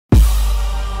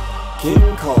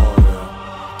King Carter,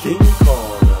 King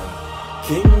Carter,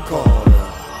 King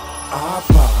Carter,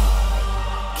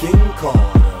 iPod, King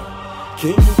Carter,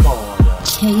 King Carter.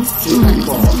 The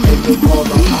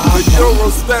Euro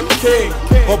step king,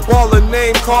 a baller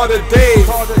named Carter Dave.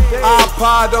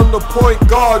 iPod, I'm the point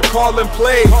guard calling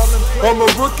plays. I'm a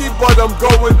rookie, but I'm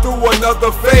going through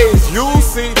another phase. You'll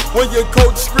see when your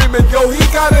coach screaming, yo, he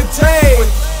got a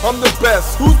change. I'm the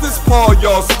best. Who's this Paul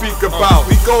y'all speak about?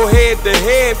 We go head to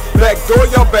head, back door,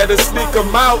 y'all better sneak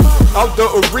him out the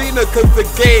arena, cause the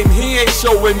game, he ain't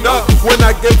showing up. When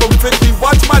I give him 50,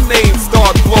 watch my name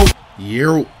start blowing.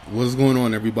 Yo, what's going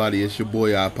on, everybody? It's your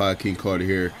boy iPodKingCarter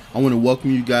here. I want to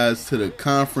welcome you guys to the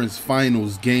conference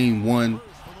finals game 1.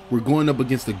 We're going up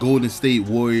against the Golden State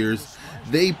Warriors.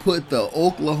 They put the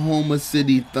Oklahoma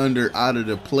City Thunder out of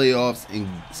the playoffs in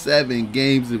 7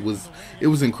 games. It was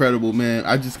incredible, man.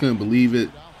 I just couldn't believe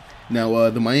it. Now,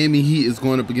 the Miami Heat is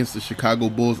going up against the Chicago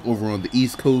Bulls over on the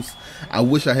East Coast. I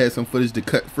wish I had some footage to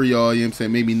cut for y'all, you know what I'm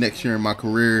saying? Maybe next year in my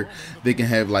career, they can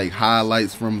have like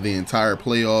highlights from the entire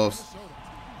playoffs.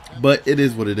 But it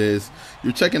is what it is.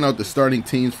 You're checking out the starting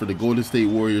teams for the Golden State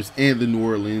Warriors and the New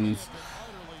Orleans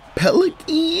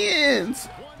Pelicans.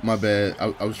 My bad.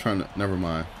 I was trying to, never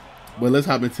mind. But let's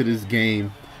hop into this game. You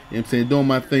know what I'm saying? Doing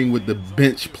my thing with the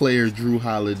bench player, Drew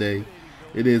Holiday.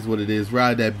 It is what it is.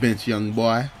 Ride that bench, young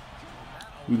boy.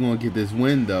 We're going to get this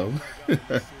win, though.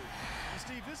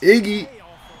 Iggy.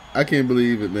 I can't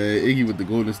believe it, man. Iggy with the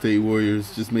Golden State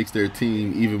Warriors just makes their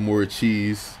team even more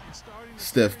cheese.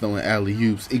 Steph throwing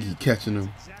alley-oops. Iggy catching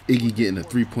them. Iggy getting a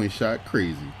 3-point shot.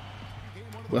 Crazy.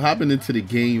 But hopping into the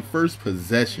game, first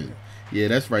possession. Yeah,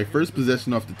 that's right. First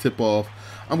possession off the tip-off.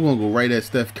 I'm going to go right at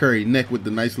Steph Curry neck with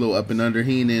the nice little up and under.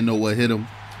 He didn't know what hit him.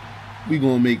 We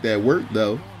going to make that work,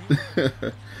 though.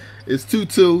 It's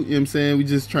 2-2. You know what I'm saying? We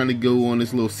just trying to go on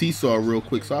this little seesaw real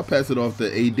quick. So I pass it off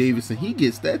to A. Davis, and he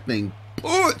gets that thing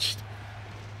punched.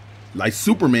 Like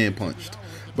Superman punched.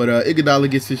 But Iguodala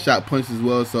gets his shot punched as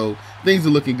well. So things are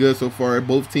looking good so far.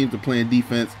 Both teams are playing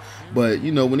defense. But,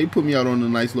 you know, when they put me out on a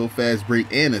nice little fast break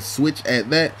and a switch at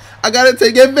that, I got to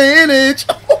take advantage.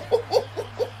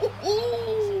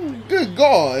 Good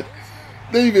God.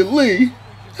 David Lee.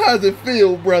 How's it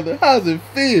feel, brother? How's it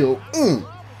feel?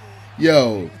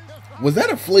 Yo, was that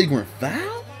a flagrant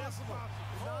foul?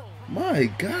 My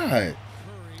God.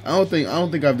 I don't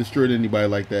think I've destroyed anybody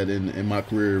like that in my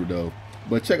career, though.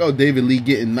 But check out David Lee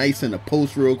getting nice in the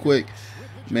post real quick.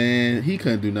 Man, he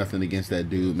couldn't do nothing against that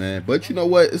dude, man. But you know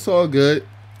what? It's all good.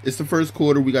 It's the first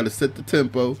quarter. We got to set the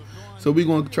tempo. So we're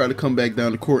going to try to come back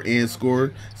down the court and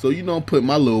score. So, you know, put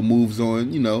my little moves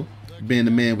on, you know, being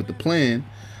the man with the plan.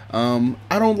 I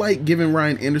don't like giving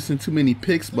Ryan Anderson too many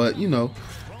picks, but, you know,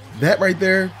 that right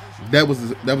there, that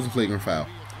was a flagrant foul.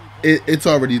 It's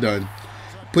already done.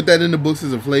 Put that in the books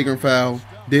as a flagrant foul.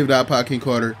 David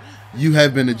iPodKingCarter, you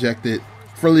have been ejected.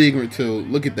 Flagrant 2.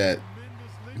 Look at that.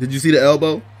 Did you see the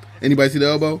elbow? Anybody see the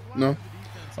elbow? No?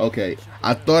 Okay.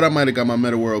 I thought I might have got my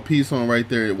Meta World Peace on right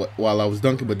there while I was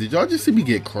dunking, but did y'all just see me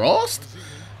get crossed?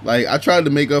 Like, I tried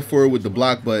to make up for it with the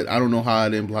block, but I don't know how I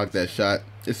didn't block that shot.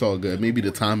 It's all good. Maybe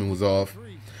the timing was off.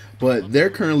 But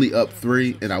they're currently up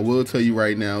 3, and I will tell you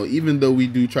right now, even though we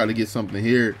do try to get something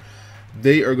here,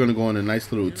 they are going to go on a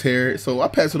nice little tear. So I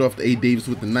pass it off to A. Davis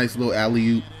with a nice little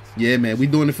alley-oop. Yeah, man, we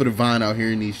doing it for the vine out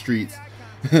here in these streets.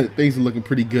 Things are looking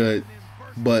pretty good.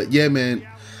 But, yeah, man,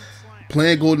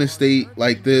 playing Golden State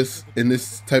like this, in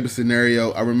this type of scenario,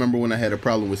 I remember when I had a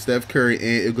problem with Steph Curry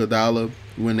and Iguodala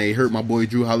when they hurt my boy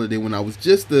Drew Holiday when I was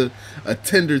just a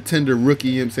tender rookie.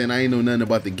 You know what I'm saying? I ain't know nothing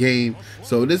about the game.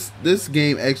 So this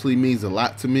game actually means a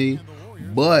lot to me.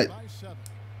 But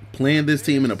playing this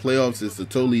team in the playoffs is a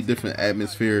totally different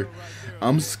atmosphere.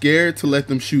 I'm scared to let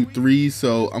them shoot threes,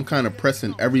 so I'm kind of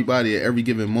pressing everybody at every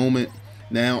given moment.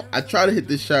 Now, I try to hit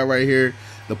this shot right here.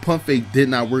 The pump fake did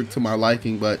not work to my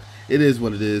liking, but it is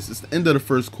what it is. It's the end of the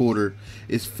first quarter.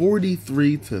 It's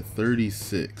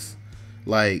 43-36.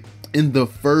 Like, in the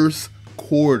first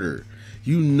quarter,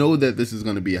 you know that this is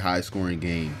going to be a high-scoring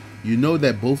game. You know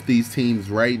that both these teams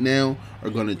right now are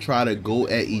going to try to go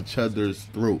at each other's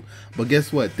throat. But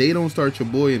guess what? They don't start your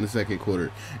boy in the second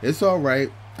quarter. It's all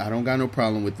right. I don't got no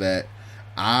problem with that.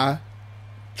 I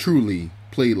truly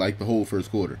played like the whole first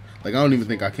quarter. Like, I don't even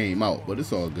think I came out, but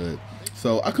it's all good.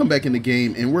 So I come back in the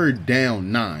game, and we're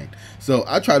down 9. So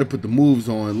I try to put the moves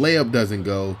on. Layup doesn't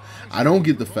go. I don't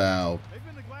get the foul.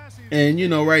 And, you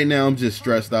know, right now I'm just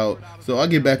stressed out. So I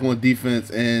get back on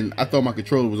defense, and I thought my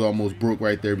controller was almost broke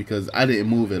right there because I didn't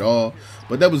move at all.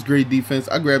 But that was great defense.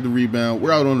 I grabbed the rebound.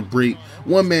 We're out on the break.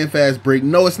 One-man fast break.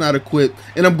 No, it's not equipped.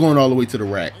 And I'm going all the way to the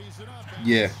rack.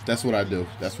 Yeah, that's what I do.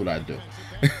 That's what I do.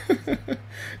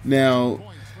 Now,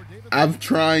 I'm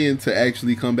trying to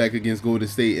actually come back against Golden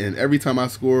State, and every time I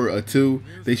score a 2,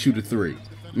 they shoot a 3.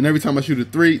 And every time I shoot a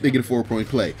 3, they get a 4-point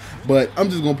play. But I'm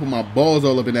just going to put my balls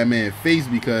all up in that man's face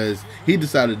because he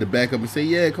decided to back up and say,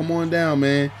 yeah, come on down,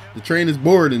 man. The train is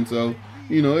boarding, so,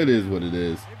 you know, it is what it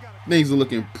is. Things are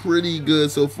looking pretty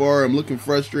good so far. I'm looking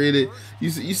frustrated. You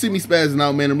see me spazzing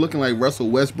out, man. I'm looking like Russell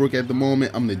Westbrook at the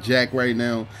moment. I'm the jack right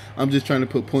now. I'm just trying to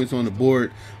put points on the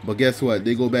board. But guess what?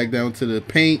 They go back down to the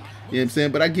paint. You know what I'm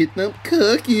saying? But I get them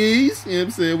cookies. You know what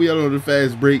I'm saying? We out on the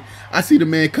fast break. I see the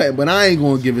man cutting, but I ain't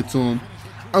going to give it to him.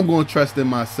 I'm going to trust in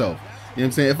myself. You know what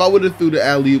I'm saying? If I would have threw the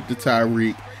alley-oop to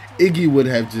Tyreek, Iggy would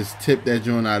have just tipped that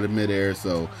joint out of midair.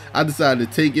 So I decided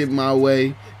to take it my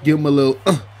way, give him a little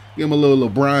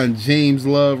LeBron James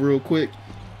love real quick.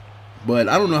 But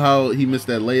I don't know how he missed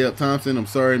that layup, Thompson. I'm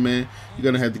sorry, man. You're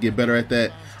going to have to get better at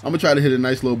that. I'm going to try to hit a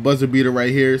nice little buzzer beater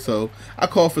right here. So I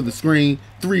call for the screen.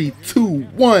 3, 2,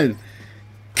 1.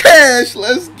 Cash.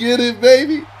 Let's get it,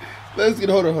 baby. Let's get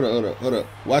it. Hold up.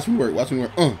 Watch me work.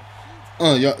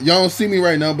 Y'all don't see me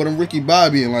right now, but I'm Ricky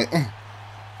Bobby and like,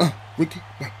 Ricky.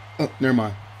 Never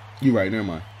mind. You right. Never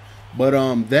mind. But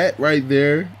that right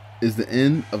there is the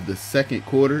end of the second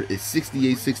quarter. It's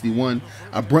 68-61.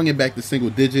 I brung it back to single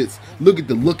digits. Look at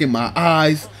the look in my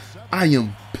eyes. I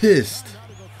am pissed.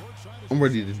 I'm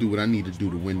ready to do what I need to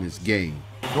do to win this game.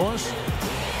 Doris?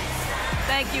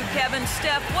 Thank you, Kevin.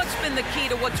 Steph, what's been the key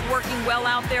to what's working well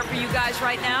out there for you guys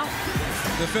right now?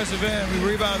 Defensive end.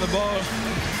 We rebound the ball,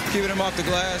 keeping them off the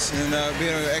glass, and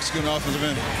being able to execute an offensive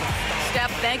end.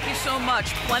 Steph, thank you so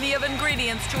much. Plenty of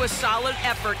ingredients to a solid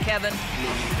effort, Kevin.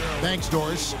 Thanks,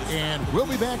 Doris, and we'll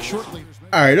be back shortly.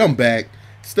 All right, I'm back.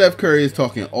 Steph Curry is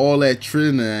talking all that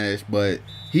trash, but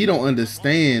he don't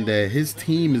understand that his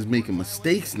team is making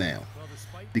mistakes now.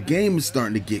 The game is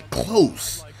starting to get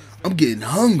close. I'm getting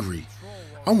hungry.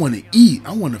 I want to eat.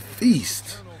 I want to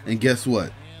feast. And guess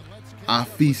what? I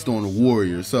feast on the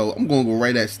Warriors. So I'm going to go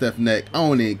right at Steph's neck. I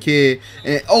don't even care.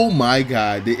 And oh my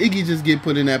God, did Iggy just get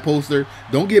put in that poster?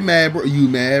 Don't get mad, bro. Are you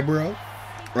mad, bro?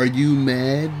 Are you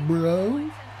mad,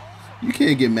 bro? You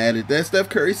can't get mad at that. Steph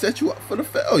Curry set you up for the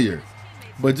failure.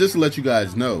 But just to let you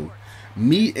guys know,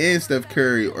 me and Steph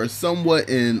Curry are somewhat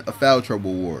in a foul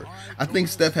trouble war. I think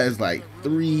Steph has like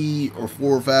 3 or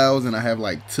 4 fouls and I have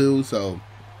like 2. So, you know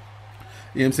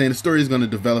what I'm saying? The story is going to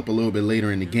develop a little bit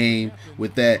later in the game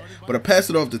with that. But I pass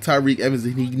it off to Tyreek Evans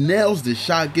and he nails the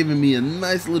shot, giving me a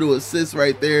nice little assist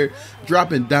right there.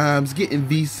 Dropping dimes, getting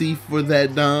VC for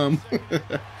that dime.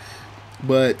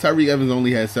 But Tyreek Evans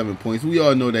only has 7 points. We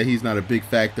all know that he's not a big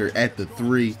factor at the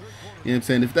 3. You know what I'm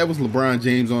saying? If that was LeBron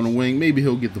James on the wing, maybe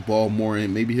he'll get the ball more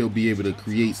in. Maybe he'll be able to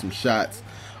create some shots.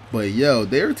 But, yo,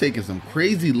 they're taking some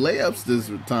crazy layups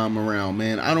this time around,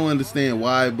 man. I don't understand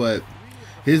why, but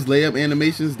his layup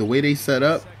animations, the way they set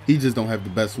up, he just don't have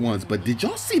the best ones. But did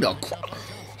y'all see the...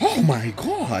 Oh, my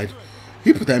God.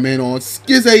 He put that man on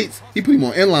skis 8s. He put him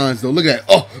on inlines, though. Look at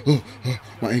that.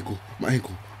 My ankle.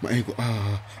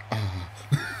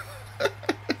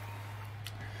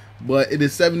 But it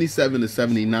is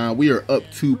 77-79. We are up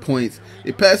 2 points.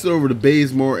 It passed it over to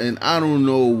Bazemore, and I don't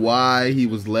know why he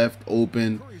was left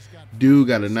open. Dude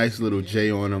got a nice little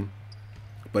J on him,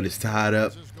 but it's tied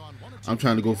up. I'm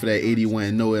trying to go for that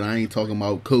 81. No, I ain't talking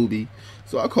about Kobe.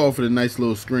 So I call for the nice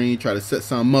little screen, try to set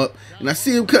something up, and I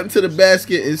see him cutting to the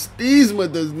basket, and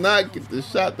Steesma does not get the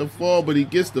shot to fall, but he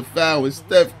gets the foul, and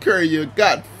Steph Curry, you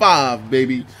got 5,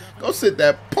 baby. Go sit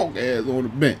that punk ass on the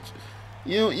bench.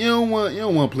 You don't want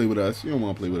to play with us. You don't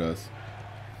want to play with us.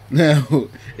 Now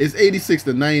it's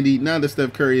 86-90. Now that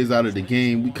Steph Curry is out of the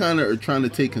game, we kind of are trying to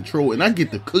take control. And I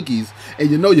get the cookies, and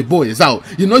you know your boy is out.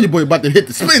 You know your boy about to hit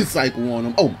the spin cycle on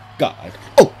him. Oh God.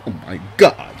 Oh my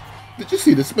God. Did you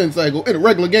see the spin cycle in a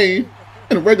regular game?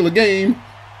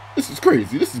 This is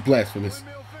crazy. This is blasphemous.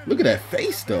 Look at that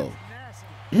face, though.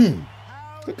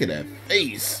 Look at that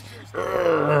face.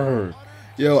 Urgh.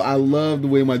 Yo, I love the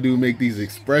way my dude make these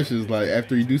expressions like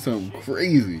after he do something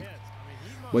crazy.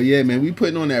 But yeah, man, we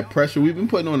putting on that pressure. We've been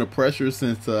putting on the pressure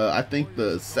since I think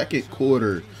the second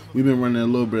quarter. We've been running a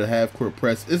little bit of half-court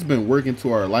press. It's been working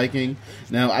to our liking.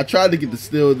 Now, I tried to get the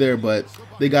steal there, but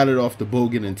they got it off the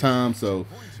Bogan in time. So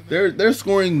they're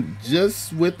scoring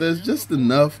just with us, just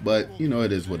enough. But, you know,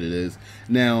 it is what it is.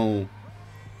 Now,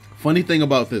 funny thing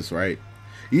about this, right?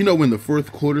 You know when the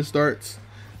fourth quarter starts?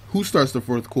 Who starts the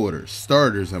fourth quarter?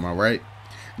 Starters, am I right?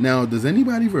 Now, does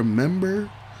anybody remember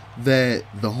that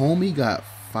the homie got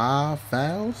 5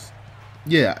 fouls?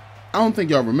 Yeah, I don't think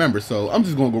y'all remember, so I'm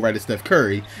just going to go right at Steph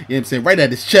Curry. You know what I'm saying? Right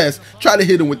at his chest. Try to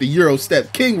hit him with the Euro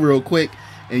Step King real quick,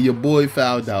 and your boy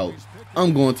fouled out.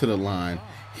 I'm going to the line.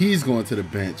 He's going to the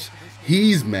bench.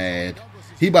 He's mad.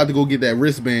 He about to go get that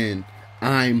wristband.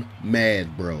 I'm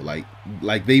mad, bro.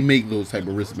 Like they make those type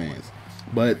of wristbands.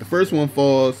 But the first one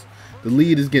falls. The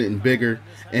lead is getting bigger.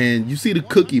 And you see the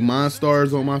cookie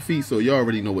monstars on my feet, so you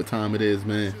already know what time it is,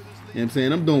 man. You know what I'm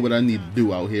saying? I'm doing what I need to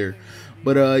do out here.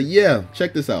 But yeah,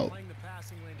 check this out.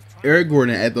 Eric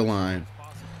Gordon at the line.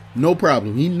 No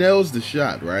problem. He nails the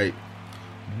shot, right?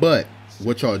 But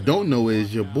what y'all don't know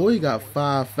is your boy got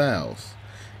 5 fouls.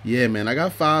 Yeah, man, I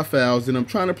got 5 fouls, and I'm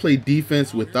trying to play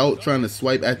defense without trying to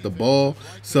swipe at the ball.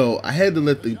 So I had to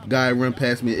let the guy run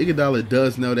past me. Iguodala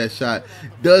does nail that shot,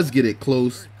 does get it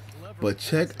close. But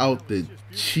check out the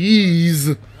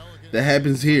cheese that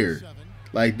happens here.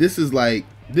 Like, this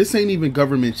ain't even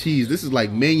government cheese. This is like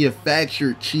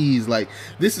manufactured cheese. Like,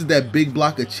 this is that big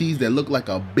block of cheese that look like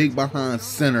a big behind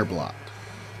center block.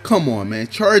 Come on, man.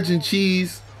 Charging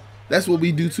cheese. That's what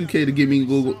we do 2K to get me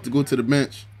to go to the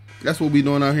bench. That's what we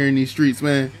doing out here in these streets,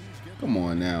 man. Come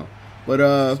on now.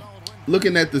 But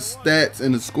looking at the stats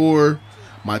and the score,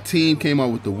 my team came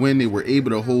out with the win. They were able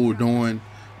to hold on.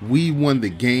 We won the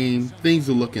game. Things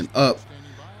are looking up.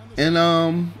 And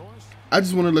I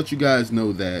just want to let you guys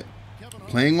know that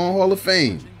playing on Hall of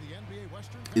Fame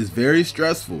is very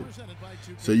stressful.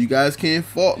 So you guys can't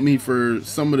fault me for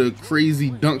some of the crazy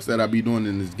dunks that I be doing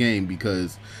in this game,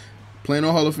 because playing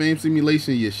on Hall of Fame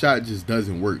simulation, your shot just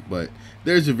doesn't work. But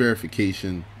there's your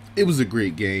verification. It was a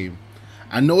great game.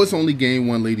 I know it's only game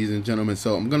 1, ladies and gentlemen,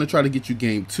 so I'm going to try to get you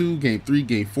game 2, game 3,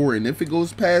 game 4, and if it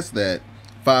goes past that,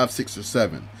 5, 6, or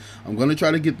 7. I'm going to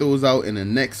try to get those out in the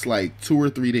next like 2 or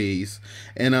 3 days.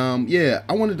 And yeah,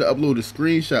 I wanted to upload a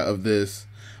screenshot of this,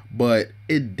 but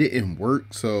it didn't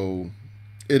work, so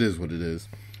it is what it is.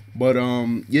 But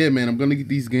yeah, man, I'm going to get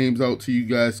these games out to you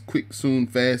guys quick, soon,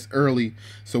 fast, early.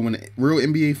 So when the real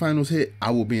NBA finals hit, I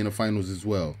will be in the finals as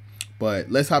well. But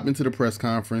let's hop into the press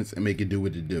conference and make it do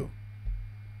what it do.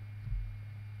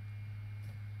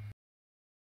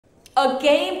 A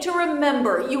game to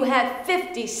remember. You had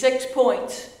 56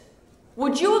 points.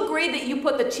 Would you agree that you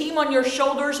put the team on your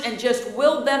shoulders and just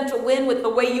willed them to win with the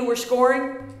way you were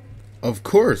scoring? Of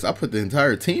course, I put the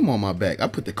entire team on my back. I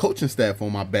put the coaching staff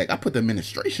on my back. I put the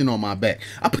administration on my back.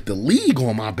 I put the league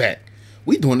on my back.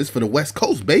 We doing this for the West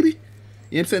Coast, baby. You know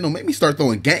what I'm saying? Don't make me start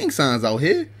throwing gang signs out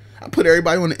here. I put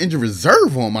everybody on the injured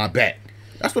reserve on my back.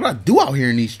 That's what I do out here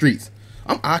in these streets.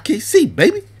 I'm IKC,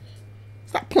 baby.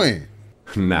 Stop playing.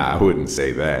 Nah, I wouldn't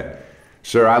say that.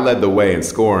 Sure, I led the way in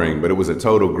scoring, but it was a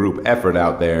total group effort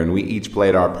out there, and we each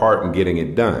played our part in getting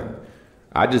it done.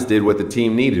 I just did what the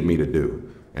team needed me to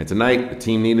do. And tonight, the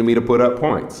team needed me to put up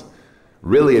points.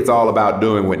 Really, it's all about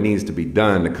doing what needs to be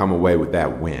done to come away with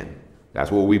that win.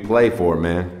 That's what we play for,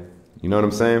 man. You know what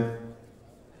I'm saying?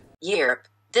 Yerp,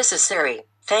 this is Siri.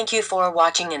 Thank you for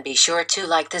watching, and be sure to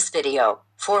like this video.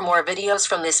 For more videos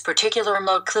from this particular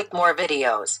mode, click more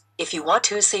videos. If you want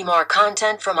to see more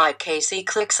content from IKC,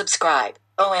 click subscribe.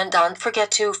 Oh, and don't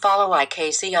forget to follow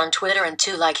IKC on Twitter and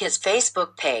to like his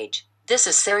Facebook page. This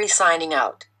is Siri signing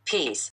out. Peace.